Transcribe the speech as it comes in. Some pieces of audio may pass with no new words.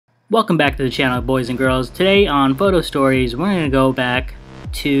Welcome back to the channel, boys and girls. Today on Photo Stories, we're going to go back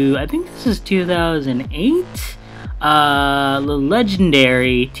to, I think this is 2008, the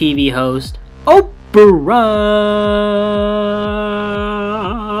legendary TV host, Oprah.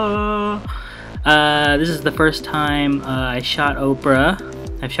 This is the first time I shot Oprah.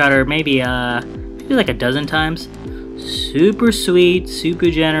 I've shot her maybe like a dozen times. Super sweet,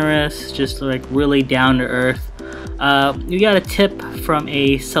 super generous, just like really down to earth. We got a tip from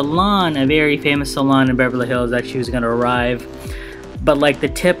a salon, a very famous salon in Beverly Hills, that she was gonna arrive, but like the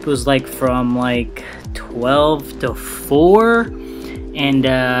tip was like from like 12 to 4, and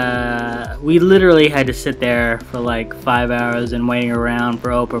we literally had to sit there for like 5 hours and waiting around for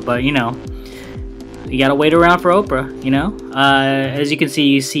Oprah. But you know, you gotta wait around for Oprah, you know. As you can see,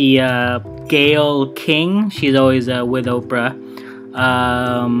 you see Gayle King. She's always with Oprah.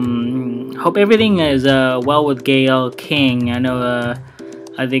 Hope everything is well with Gayle King. I know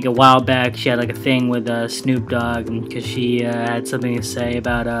I think a while back she had like a thing with Snoop Dogg because she had something to say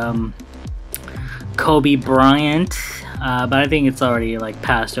about Kobe Bryant, but I think it's already like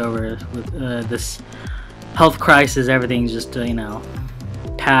passed over with this health crisis. Everything's just you know,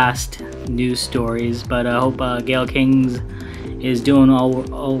 past news stories. But I hope Gayle King's is doing all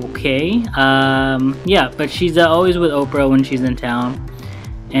okay. Yeah, but she's always with Oprah when she's in town,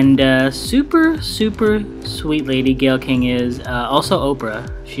 and super sweet lady Gayle King is. Also Oprah,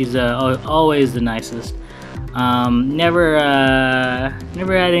 she's always the nicest. Never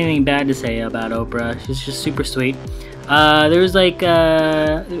had anything bad to say about Oprah. She's just super sweet. There was like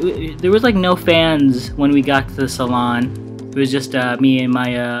no fans when we got to the salon. It was just me and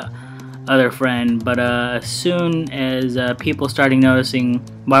my other friend, but as soon as people started noticing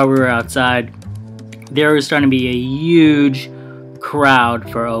while we were outside, there was starting to be a huge crowd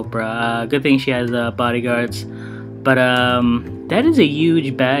for Oprah. Good thing she has bodyguards, but that is a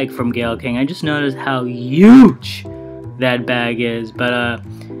huge bag from Gayle King. I just noticed how huge that bag is. But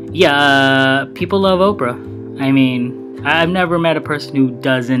yeah, people love Oprah. I mean, I've never met a person who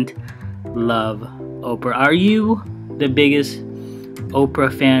doesn't love Oprah. Are you the biggest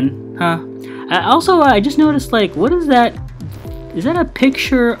Oprah fan? Huh? Also, I just noticed, like, what is that? Is that a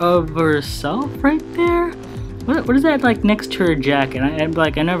picture of herself right there? What is that, like, next to her jacket? I'm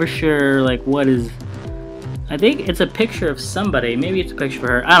never sure, like, what is... I think it's a picture of somebody. Maybe it's a picture of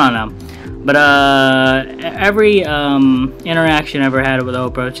her. I don't know. But every interaction I ever had with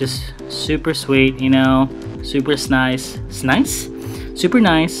Oprah, just super sweet, you know, super nice. Super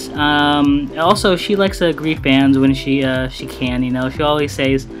nice. Also, she likes to greet fans when she can, you know. She always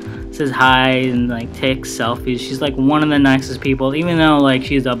says hi and like takes selfies. She's like one of the nicest people, even though like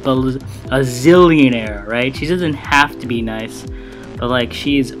she's a zillionaire, right? She doesn't have to be nice, but like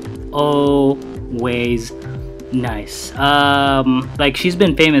she's always nice. Like she's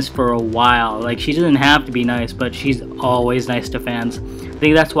been famous for a while. Like she doesn't have to be nice, but she's always nice to fans. I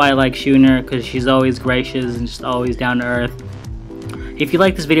think that's why I like shooting her, because she's always gracious and just always down to earth. If you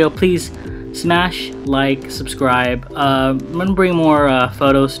like this video, please smash like, subscribe. I'm gonna bring more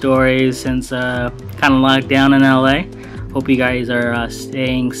photo stories since kind of locked down in LA. Hope you guys are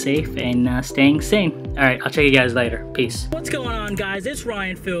staying safe and staying sane. Alright, I'll check you guys later. Peace. What's going on, guys? It's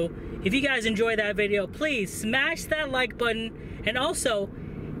Ryan Fu. If you guys enjoyed that video, please smash that like button and also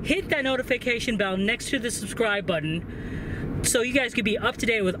hit that notification bell next to the subscribe button, so you guys can be up to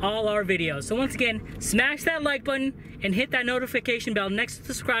date with all our videos. So once again, smash that like button and hit that notification bell next to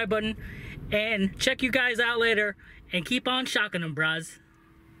the subscribe button, and check you guys out later, and keep on shocking them, bros.